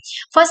சொல்ல போறேன்.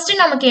 ஃபர்ஸ்ட்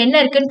நமக்கு என்ன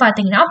இருக்குன்னு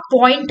பார்த்தீங்கன்னா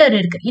பாயிண்டர்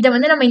இருக்கு. இதை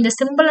வந்து நம்ம இந்த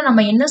சிம்பிளை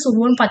நம்ம என்ன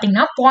சொல்லுவோம்னு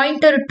பார்த்தீங்கன்னா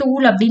பாயிண்டர்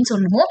டூல் அப்படின்னு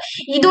சொல்லுவோம்.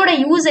 இதோட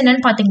யூஸ்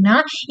என்னன்னு பார்த்தீங்கன்னா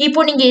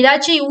இப்போ நீங்க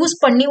ஏதாச்சும் யூஸ்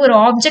பண்ணி ஒரு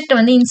ஆப்ஜெக்ட்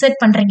வந்து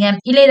இன்சர்ட் பண்றீங்க,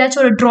 இல்ல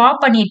ஏதாச்சும் ஒரு டிரா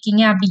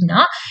பண்ணிருக்கீங்க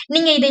அப்படின்னா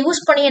நீங்க இதை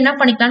யூஸ் பண்ணி என்ன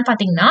பண்ணிக்கலாம்னு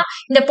பார்த்தீங்கன்னா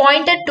இந்த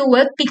பாயிண்டர்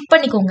டூவை கிளிக்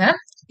பண்ணிக்கோங்க.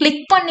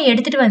 கிளிக் பண்ணி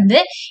எடுத்துட்டு வந்து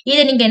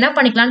இதை நீங்க என்ன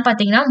பண்ணிக்கலாம்னு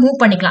பார்த்தீங்கன்னா மூவ்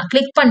பண்ணிக்கலாம்.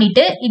 கிளிக்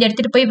பண்ணிட்டு இதை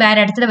எடுத்துட்டு போய் வேற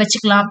இடத்துல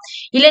வச்சுக்கலாம்.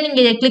 இல்ல நீங்க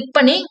இதை கிளிக்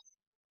பண்ணி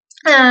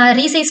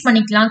ரீசைஸ்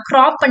பண்ணிக்கலாம்,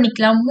 கிராப்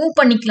பண்ணிக்கலாம், மூவ்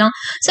பண்ணிக்கலாம்.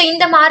 ஸோ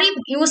இந்த மாதிரி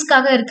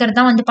யூஸ்க்காக இருக்கிறது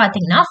தான் வந்து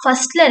பார்த்தீங்கன்னா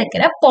ஃபர்ஸ்ட்ல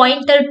இருக்கிற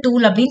பாயிண்டர்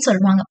டூல் அப்படின்னு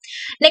சொல்லுவாங்க.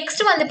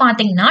 நெக்ஸ்ட் வந்து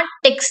பார்த்தீங்கன்னா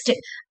டெக்ஸ்ட்.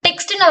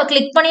 டெக்ஸ்ட் நம்ம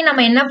கிளிக் பண்ணி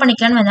நம்ம என்ன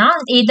பண்ணிக்கலாம்னு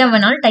எதை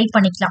வேணாலும் டைப்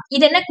பண்ணிக்கலாம்.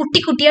 இது என்ன குட்டி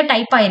குட்டியா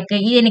டைப் ஆயிருக்கு,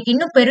 இது எனக்கு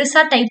இன்னும்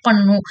பெருசா டைப்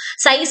பண்ணணும்,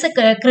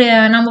 சைஸுக்கு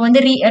நம்ம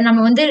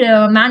வந்து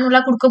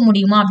மேனுவலா கொடுக்க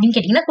முடியுமா அப்படின்னு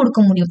கேட்டீங்கன்னா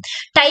கொடுக்க முடியும்.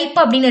 டைப்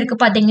அப்படின்னு இருக்கு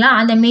பாத்தீங்களா,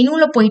 அந்த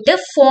மெனுல போயிட்டு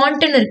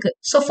ஃபாண்ட்னு இருக்கு.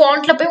 ஸோ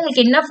ஃபாண்ட்ல போய்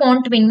உங்களுக்கு என்ன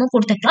ஃபாண்ட் வேணுமோ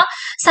கொடுத்துக்கலாம்.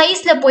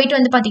 சைஸ்ல போயிட்டு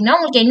வந்து பாத்தீங்கன்னா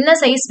உங்களுக்கு என்ன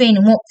சைஸ்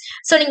வேணுமோ,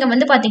 ஸோ நீங்க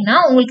வந்து பாத்தீங்கன்னா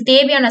உங்களுக்கு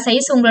தேவையான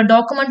சைஸ் உங்களோட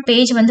டாக்குமெண்ட்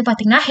பேஜ் வந்து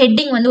பாத்தீங்கன்னா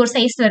ஹெட்டிங் வந்து ஒரு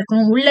சைஸ்ல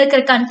இருக்கணும், உள்ள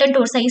இருக்கிற கண்டென்ட்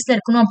ஒரு சைஸ்ல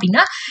இருக்கணும்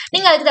அப்படின்னா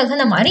நீங்க அதுக்கு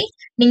தகுந்த மாதிரி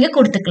நீங்க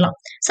கொடுத்துக்கலாம்.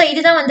 ஸோ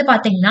இதுதான் வந்து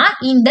பாத்தீங்கன்னா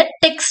இந்த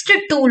டெக்ஸ்ட்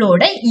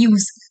டூலோட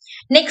யூஸ்.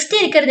 நெக்ஸ்ட்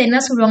இருக்கிறது என்ன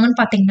சொல்லுவாங்கன்னு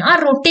பாத்தீங்கன்னா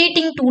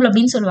ரொட்டேட்டிங் டூல்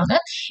அப்படின்னு சொல்லுவாங்க.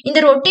 இந்த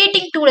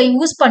ரொட்டேட்டிங் டூலை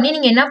யூஸ் பண்ணி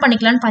நீங்க என்ன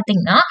பண்ணிக்கலாம்னு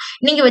பாத்தீங்கன்னா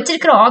நீங்க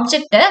வச்சிருக்கிற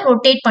ஆப்ஜெக்டை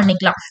ரொட்டேட்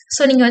பண்ணிக்கலாம்.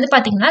 ஸோ நீங்க வந்து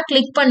பாத்தீங்கன்னா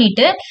கிளிக்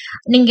பண்ணிட்டு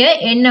நீங்க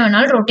என்ன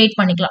வேணாலும் ரொட்டேட்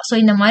பண்ணிக்கலாம். ஸோ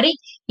இந்த மாதிரி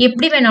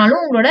எப்படி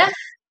வேணாலும் உங்களோட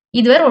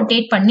இதுவை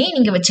ரொட்டேட் பண்ணி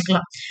நீங்க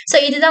வச்சுக்கலாம். ஸோ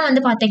இதுதான்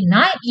வந்து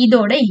பாத்தீங்கன்னா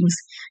இதோட யூஸ்.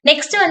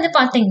 நெக்ஸ்ட் வந்து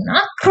பாத்தீங்கன்னா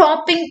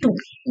கிராப்பிங்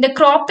டூல். இந்த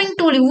கிராப்பிங்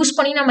டூல் யூஸ்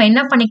பண்ணி நம்ம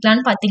என்ன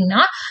பண்ணிக்கலாம்னு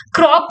பாத்தீங்கன்னா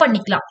கிராப்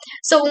பண்ணிக்கலாம்.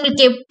 ஸோ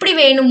உங்களுக்கு எப்படி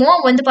வேணுமோ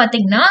வந்து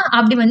பாத்தீங்கன்னா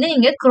அப்படி வந்து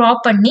நீங்க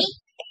கிராப் பண்ணி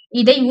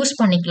இதை யூஸ்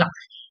பண்ணிக்கலாம்.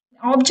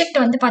 ஆப்ஜெக்ட்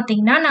வந்து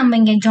பாத்தீங்கன்னா நம்ம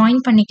இங்க ஜாயின்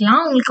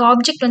பண்ணிக்கலாம். உங்களுக்கு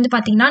ஆப்ஜெக்ட் வந்து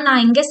பாத்தீங்கன்னா நான்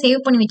இங்க சேவ்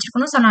பண்ணி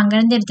வச்சிருக்கணும். ஸோ நான்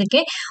அங்கிருந்து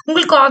எடுத்துருக்கேன்.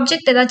 உங்களுக்கு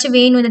ஆப்ஜெக்ட் ஏதாச்சும்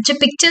வேணும், ஏதாச்சும்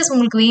பிக்சர்ஸ்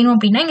உங்களுக்கு வேணும்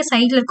அப்படின்னா இங்க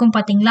சைட்ல இருக்கும்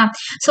பாத்தீங்களா,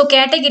 ஸோ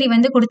கேட்டகரி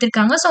வந்து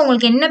கொடுத்துருக்காங்க. ஸோ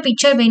உங்களுக்கு என்ன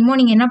பிக்சர் வேணுமோ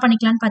நீங்க என்ன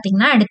பண்ணிக்கலாம்னு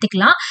பாத்தீங்கன்னா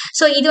எடுத்துக்கலாம்.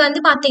 ஸோ இது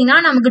வந்து பாத்தீங்கன்னா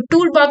நமக்கு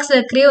டூல் பாக்ஸ்ல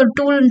இருக்கிற ஒரு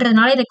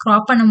டூல்ன்றதுனால இதை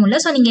கிராப் பண்ண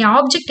முடியல. ஸோ நீங்க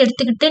ஆப்ஜெக்ட்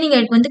எடுத்துக்கிட்டு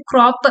நீங்க வந்து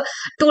கிராப்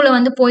டூலை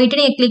வந்து போயிட்டு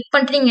நீங்க கிளிக்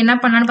பண்ணிட்டு நீங்க என்ன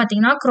பண்ணலாம்னு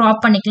பாத்தீங்கன்னா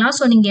கிராப் பண்ணிக்கலாம்.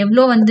 ஸோ நீங்க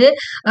எவ்வளோ வந்து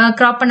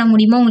கிராப் பண்ண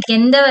முடியுமோ, உங்களுக்கு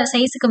எந்த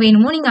சைஸுக்கு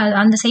வேணுமோ நீங்க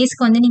அந்த சைஸ்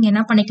வந்து நீங்க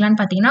என்ன பண்ணிக்கலாம்னு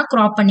பாத்தீங்கன்னா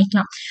கிராப்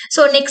பண்ணிக்கலாம்.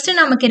 சோ நெக்ஸ்ட்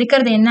நமக்கு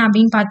இருக்கிறது என்ன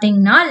அப்படின்னு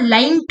பாத்தீங்கன்னா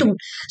லைன் டூல்.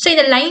 சோ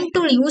இந்த லைன்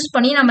டூல் யூஸ்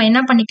பண்ணி நம்ம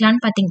என்ன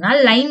பண்ணிக்கலாம்னு பாத்தீங்கன்னா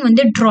லைன்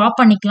வந்து டிரா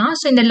பண்ணிக்கலாம்.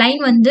 சோ இந்த லைன்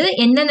வந்து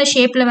எந்தெந்த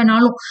ஷேப்ல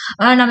வேணாலும்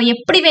நம்ம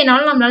எப்படி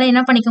வேணாலும் நம்மளால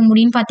என்ன பண்ணிக்க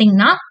முடியும்னு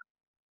பாத்தீங்கன்னா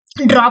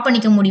டிரா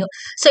பண்ணிக்க முடியும்.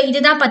 ஸோ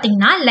இதுதான்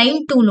பாத்தீங்கன்னா லைன்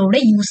டூலோட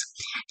யூஸ்.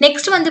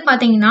 நெக்ஸ்ட் வந்து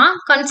பாத்தீங்கன்னா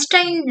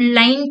கன்ஸ்ட்ரைன்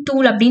லைன்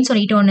டூல் அப்படின்னு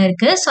சொல்லிட்டு ஒன்று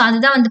இருக்கு. ஸோ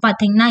அதுதான் வந்து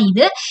பாத்தீங்கன்னா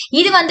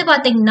இது வந்து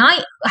பாத்தீங்கன்னா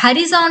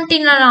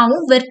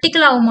ஹரிசான்டலாவும்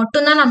வெர்டிகலாவும்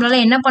மட்டும்தான் நம்மளால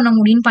என்ன பண்ண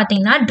முடியும்னு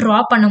பாத்தீங்கன்னா டிரா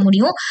பண்ண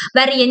முடியும்.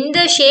 வேற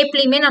எந்த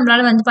ஷேப்லயுமே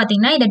நம்மளால வந்து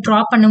பாத்தீங்கன்னா இதை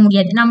டிரா பண்ண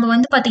முடியாது. நம்ம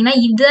வந்து பாத்தீங்கன்னா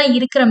இதுதான்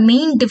இருக்கிற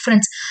மெயின்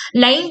டிஃபரன்ஸ்.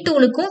 லைன்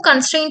டூலுக்கும்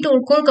கன்ஸ்ட்ரைன்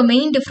டூலுக்கும் இருக்க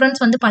மெயின்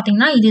டிஃபரன்ஸ் வந்து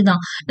பாத்தீங்கன்னா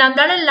இதுதான்.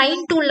 நம்மளால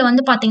லைன் டூல்ல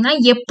வந்து பாத்தீங்கன்னா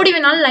எப்படி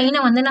வேணாலும்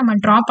லைனை வந்து நம்ம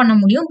டிரா பண்ண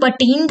முடியும்.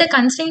 பட் இந்த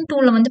கன்ஸ்ட்ரைன்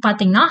டூல்ல வந்து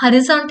பாத்தீங்கன்னா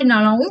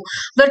ஹரிசான்டலாவும்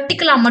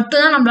வெர்டிகலா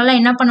மட்டும் தான் நம்மளால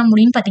என்ன பண்ண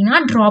முடியும்னு பாத்தீங்கன்னா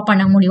டிரா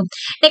பண்ண முடியும்.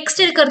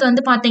 நெக்ஸ்ட் இருக்கிறது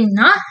வந்து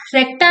பாத்தீங்கன்னா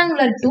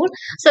rectangular tool.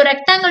 So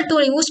rectangle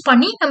tool use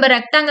பண்ணி நம்ம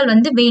ரெக்டாங்கிள்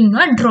வந்து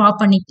வேணும்னா டிரா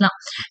பண்ணிக்கலாம்.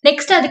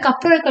 நெக்ஸ்ட்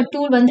அதுக்கப்புறம் இருக்க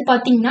டூல் வந்து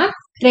பாத்தீங்கன்னா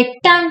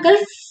ரெக்டாங்கிள்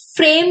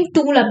ஃப்ரேம்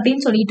டூல்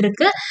அப்படின்னு சொல்லிட்டு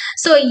இருக்கு.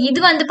 ஸோ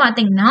இது வந்து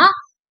பாத்தீங்கன்னா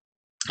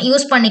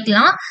யூஸ்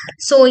பண்ணிக்கலாம்.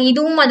 ஸோ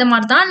இதுவும் அது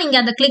மாதிரி தான். நீங்க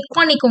அதை கிளிக்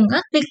பண்ணிக்கோங்க.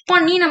 கிளிக்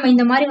பண்ணி நம்ம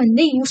இந்த மாதிரி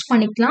வந்து யூஸ்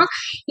பண்ணிக்கலாம்.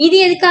 இது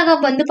எதுக்காக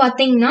வந்து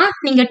பாத்தீங்கன்னா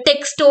நீங்க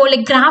டெக்ஸ்டோ இல்லை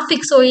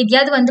கிராஃபிக்ஸோ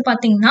எதையாவது வந்து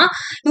பாத்தீங்கன்னா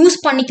யூஸ்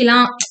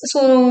பண்ணிக்கலாம். ஸோ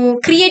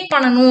கிரியேட்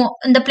பண்ணணும்,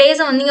 இந்த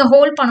பிளேஸை வந்து நீங்க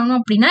ஹோல்ட் பண்ணணும்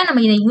அப்படின்னா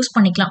நம்ம இதை யூஸ்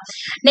பண்ணிக்கலாம்.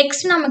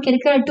 நெக்ஸ்ட் நமக்கு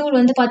இருக்கிற டூல்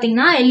வந்து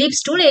பாத்தீங்கன்னா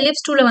எலிப்ஸ் டூல்.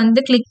 எலிப்ஸ் டூலை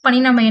வந்து கிளிக்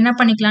பண்ணி நம்ம என்ன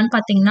பண்ணிக்கலாம்னு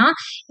பாத்தீங்கன்னா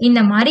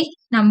இந்த மாதிரி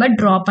நம்ம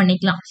டிரா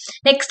பண்ணிக்கலாம்.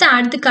 நெக்ஸ்ட்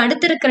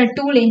அடுத்து இருக்கிற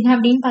டூல் என்ன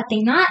அப்படின்னு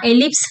பாத்தீங்கன்னா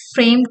எலிப்ஸ்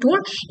ஃப்ரேம்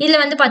டூல். இதுல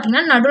வந்து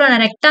பாத்தீங்கன்னா நடுவில்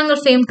ரெக்டாங்கிள்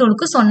ஃப்ரேம்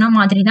டூலுக்கு சொன்ன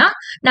மாதிரி தான்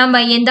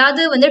நம்ம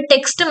ஏதாவது வந்து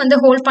டெக்ஸ்ட் வந்து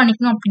ஹோல்ட்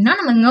பண்ணிக்கணும் அப்படின்னா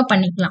நம்ம இங்க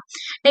பண்ணிக்கலாம்.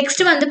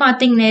 நெக்ஸ்ட் வந்து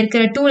பாத்தீங்கன்னா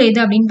இருக்கிற டூல்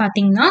எது அப்படின்னு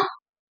பாத்தீங்கன்னா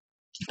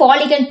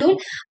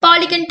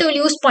பாலிகன் டூல்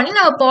யூஸ் பண்ணி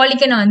நம்ம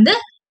பாலிகனை வந்து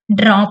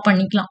ட்ரா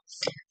பண்ணிக்கலாம்.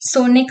 ஸோ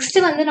நெக்ஸ்ட்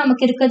வந்து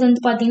நமக்கு இருக்கிறது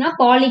வந்து பார்த்தீங்கன்னா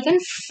polygon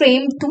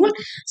frame tool.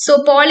 So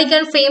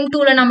polygon frame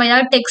டூலை நம்ம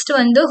ஏதாவது டெக்ஸ்ட்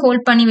வந்து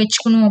ஹோல்ட் பண்ணி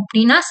வச்சுக்கணும்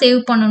அப்படின்னா, சேவ்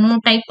பண்ணணும்,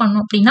 டைப்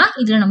பண்ணணும் அப்படின்னா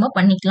இதில் நம்ம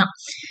பண்ணிக்கலாம்.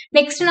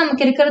 நெக்ஸ்ட்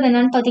நமக்கு இருக்கிறது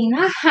என்னன்னு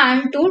பார்த்தீங்கன்னா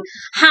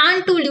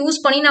ஹேண்ட் டூல் யூஸ்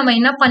பண்ணி நம்ம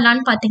என்ன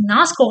பண்ணலான்னு பார்த்தீங்கன்னா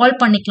ஸ்க்ரால்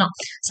பண்ணிக்கலாம்.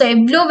 ஸோ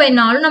எவ்வளோ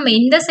வேணாலும் நம்ம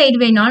எந்த சைடு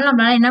வேணாலும்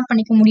நம்மளால என்ன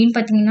பண்ணிக்க முடியும்னு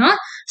பார்த்தீங்கன்னா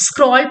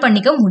ஸ்க்ரால்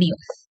பண்ணிக்க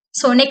முடியும்.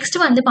 ஸோ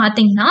நெக்ஸ்ட் வந்து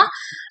பார்த்தீங்கன்னா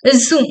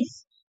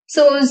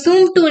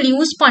ஜூம் டூல்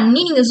யூஸ் பண்ணி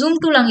நீங்கள் ஜூம்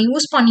டூல் அங்கே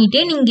யூஸ் பண்ணிட்டு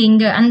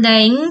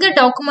நீங்கள் எங்கே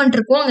டாக்குமெண்ட்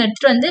இருக்கோ அங்கே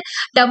எடுத்துகிட்டு வந்து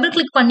டபுள்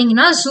கிளிக்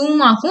பண்ணிங்கன்னா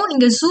ஜூம் ஆகும்.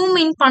 நீங்கள் ஜூம்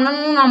இன்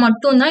பண்ணணும்னா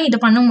மட்டும்தான் இதை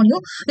பண்ண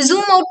முடியும்.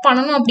 ஜூம் அவுட்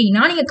பண்ணணும்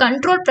அப்படின்னா நீங்கள்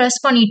கண்ட்ரோல் ப்ரெஸ்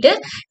பண்ணிவிட்டு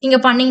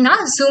நீங்கள் பண்ணிங்கன்னா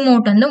ஜூம்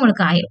அவுட் வந்து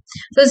உங்களுக்கு ஆயிரும்.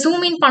 ஸோ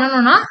ஜூம் இன்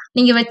பண்ணணும்னா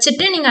நீங்கள்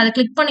வச்சுட்டு நீங்கள் அதை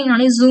கிளிக்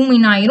பண்ணிங்கனாலே ஜூம்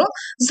இன் ஆயிரும்.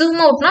 ஜூம்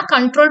அவுட்னா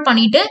கண்ட்ரோல்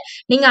பண்ணிவிட்டு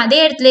நீங்கள்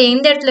அதே இடத்துல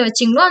எந்த இடத்துல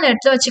வச்சிங்களோ அந்த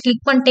இடத்துல வச்சு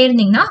கிளிக் பண்ணிட்டே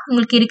இருந்தீங்கன்னா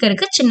உங்களுக்கு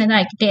இருக்க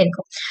சின்னதாகிக்கிட்டே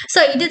இருக்கும்.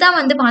 ஸோ இதுதான்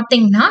வந்து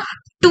பார்த்தீங்கன்னா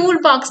டூல்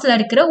பாக்ஸ்ல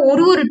இருக்கிற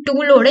ஒரு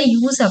டூலோட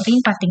யூஸ்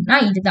அப்படின்னு பார்த்தீங்கன்னா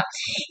இதுதான்.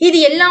 இது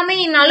எல்லாமே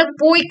என்னால்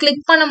போய்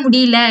கிளிக் பண்ண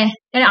முடியல,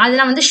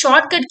 அதில் வந்து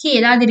ஷார்ட்கட் கீ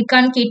ஏதாவது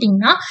இருக்கான்னு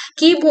கேட்டிங்கன்னா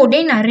கீபோர்டே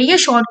நிறைய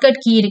ஷார்ட்கட்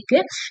கீ இருக்கு.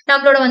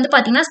 நம்மளோட வந்து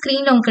பார்த்தீங்கன்னா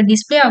ஸ்க்ரீனில் உங்களுக்கு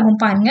டிஸ்பிளே ஆகும்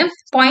பாருங்க.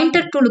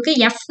 பாயிண்டர் டூலுக்கு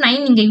F9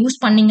 நீங்கள் யூஸ்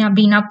பண்ணீங்க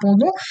அப்படின்னா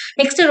போதும்.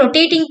 Next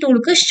rotating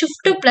டூலுக்கு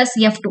shift plus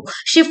F2,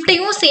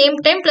 ஷிஃப்ட்டையும் same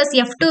time plus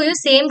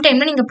F2யும் same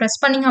டைம்ல நீங்கள் ப்ரெஸ்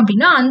பண்ணீங்க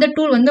அப்படின்னா அந்த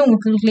டூல் வந்து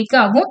உங்களுக்கு கிளிக்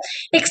ஆகும்.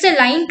 நெக்ஸ்ட்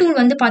லைன் டூல்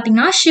வந்து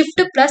பார்த்தீங்கன்னா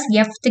shift plus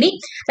F3,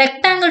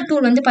 rectangle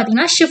tool வந்து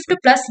பார்த்தீங்கன்னா shift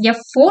plus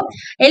F4,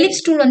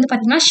 ellipse tool வந்து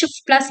பார்த்தீங்கன்னா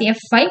shift plus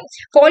F5,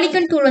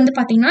 polygon tool வந்து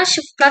பார்த்தீங்கன்னா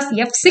shift plus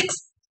F6,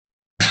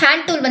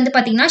 hand tool வந்து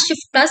பார்த்தீங்கன்னா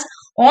shift plus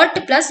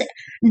alt plus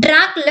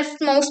track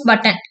left mouse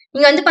button.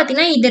 நீங்க வந்து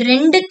பாத்தீங்கன்னா இது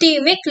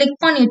ரெண்டுத்தையுமே கிளிக்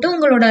பண்ணிட்டு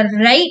உங்களோட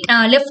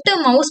லெஃப்ட்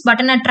மவுஸ்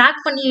பட்டனை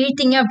ட்ராக் பண்ணி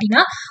இழுத்தீங்க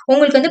அப்படின்னா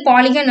உங்களுக்கு வந்து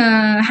பாலிகன்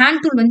ஹேண்ட்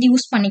டூல் வந்து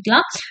யூஸ்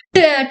பண்ணிக்கலாம்.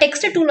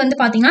 டெக்ஸ்ட் டூல் வந்து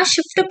பாத்தீங்கன்னா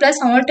shift plus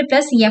alt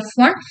plus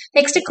F1.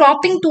 Next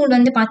cropping tool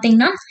வந்து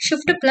பாத்தீங்கன்னா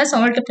shift plus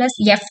alt plus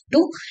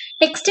F2.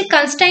 Next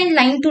கன்ஸ்டைன்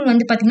line tool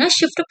வந்து பாத்தீங்கன்னா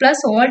shift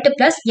plus alt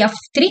plus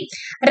F3.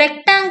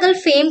 Rectangle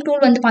fame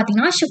tool வந்து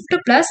பாத்தீங்கன்னா shift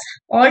plus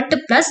alt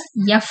plus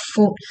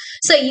F4.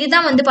 So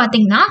இதுதான் வந்து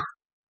பாத்தீங்கன்னா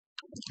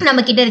நம்ம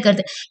கிட்ட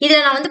இருக்கிறது. இதுல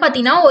நான் வந்து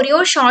பாத்தீங்கன்னா ஒரே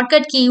ஒரு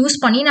ஷார்ட்கட் கீ யூஸ்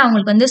பண்ணி நான்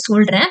உங்களுக்கு வந்து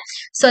சொல்றேன்.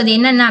 ஸோ அது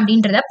என்னென்ன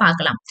அப்படின்றத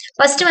பார்க்கலாம்.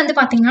 ஃபர்ஸ்ட் வந்து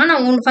பாத்தீங்கன்னா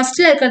நான்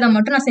ஃபர்ஸ்ட்ல இருக்கிறத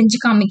மட்டும் நான் செஞ்சு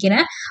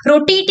காமிக்கிறேன்.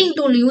 ரொட்டேட்டிங்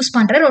டூல் யூஸ்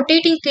பண்றேன்.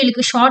 ரொட்டேட்டிங்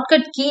டூலுக்கு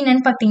ஷார்ட்கட் கீ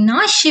என்னன்னு பாத்தீங்கன்னா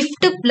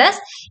ஷிஃப்ட்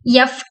பிளஸ்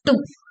F2.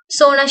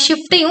 ஸோ நான்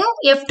ஷிஃப்ட்டையும்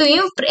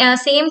F2யும்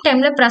சேம்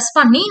டைம்ல ப்ரெஸ்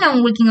பண்ணி நான்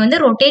உங்களுக்கு இங்கே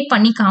வந்து ரொட்டேட்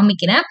பண்ணி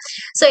காமிக்கிறேன்.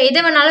 ஸோ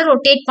எதை வேணாலும்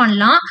ரொட்டேட்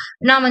பண்ணலாம்.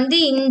 நான் வந்து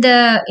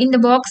இந்த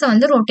பாக்ஸை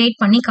வந்து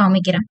ரொட்டேட் பண்ணி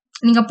காமிக்கிறேன்.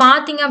 நீங்க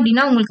பாத்தீங்க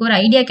அப்படின்னா உங்களுக்கு ஒரு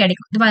ஐடியா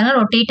கிடைக்கும். இது பாருங்க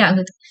ரொட்டேட்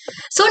ஆகுது.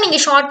 ஸோ நீங்க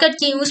ஷார்ட்கட்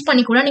கீ யூஸ்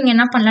பண்ணி கூட நீங்க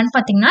என்ன பண்ணலாம்னு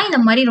பாத்தீங்கன்னா இந்த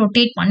மாதிரி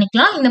ரொட்டேட்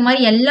பண்ணிக்கலாம். இந்த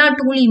மாதிரி எல்லா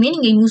டூலையுமே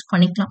நீங்க யூஸ்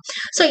பண்ணிக்கலாம்.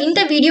 ஸோ இந்த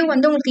வீடியோ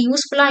வந்து உங்களுக்கு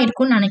யூஸ்ஃபுல்லா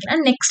இருக்கும்னு நினைக்கிறேன்.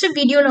 நெக்ஸ்ட்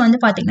வீடியோல வந்து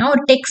பாத்தீங்கன்னா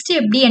ஒரு டெக்ஸ்ட்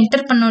எப்படி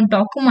என்டர் பண்ணணும்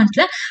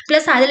டாக்குமெண்ட்ல,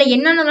 பிளஸ் அதுல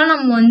என்னென்னலாம்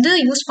நம்ம வந்து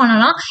யூஸ்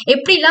பண்ணலாம்,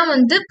 எப்படிலாம்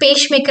வந்து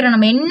பேஜ் மேக்கரை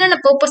நம்ம என்னென்ன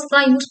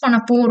பர்பஸ்லாம் யூஸ் பண்ண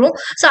போறோம்,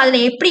 ஸோ அதுல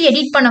எப்படி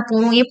எடிட் பண்ண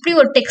போறோம், எப்படி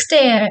ஒரு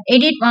டெக்ஸ்ட்டை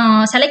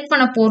செலக்ட்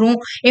பண்ண போறோம்,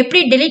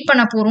 எப்படி டெலீட்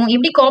பண்ண போறோம்,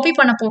 எப்படி காப்பி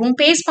பண்ண போறோம்,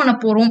 பேஸ்ட் பண்ண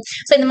போறோம்.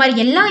 ஸோ இந்த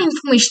மாதிரி எல்லா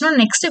இன்ஃபர்மேஷனும்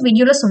நெக்ஸ்ட்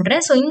வீடியோல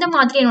சொல்றேன். ஸோ இந்த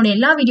மாதிரி என்னோட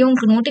எல்லா வீடியோ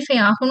உங்களுக்கு நோட்டிஃபை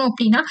ஆகணும்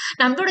அப்படின்னா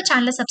நம்மளோட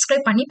சேனலை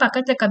சப்ஸ்கிரைப் பண்ணி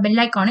பக்கத்துல இருக்க பெல்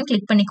ஐக்கானை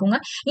கிளிக் பண்ணிக்கோங்க.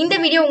 இந்த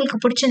வீடியோ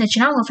உங்களுக்கு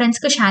பிடிச்சிருந்துச்சுன்னா உங்க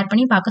ஃப்ரெண்ட்ஸ்க்கு ஷேர்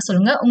பண்ணி பார்க்க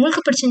சொல்லுங்க.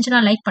 உங்களுக்கு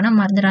பிடிச்சிருந்துச்சுன்னா லைக் பண்ண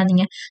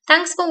மறந்துடாதீங்க.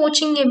 தேங்க்ஸ் ஃபார்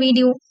வாட்சிங் எ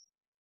வீடியோ.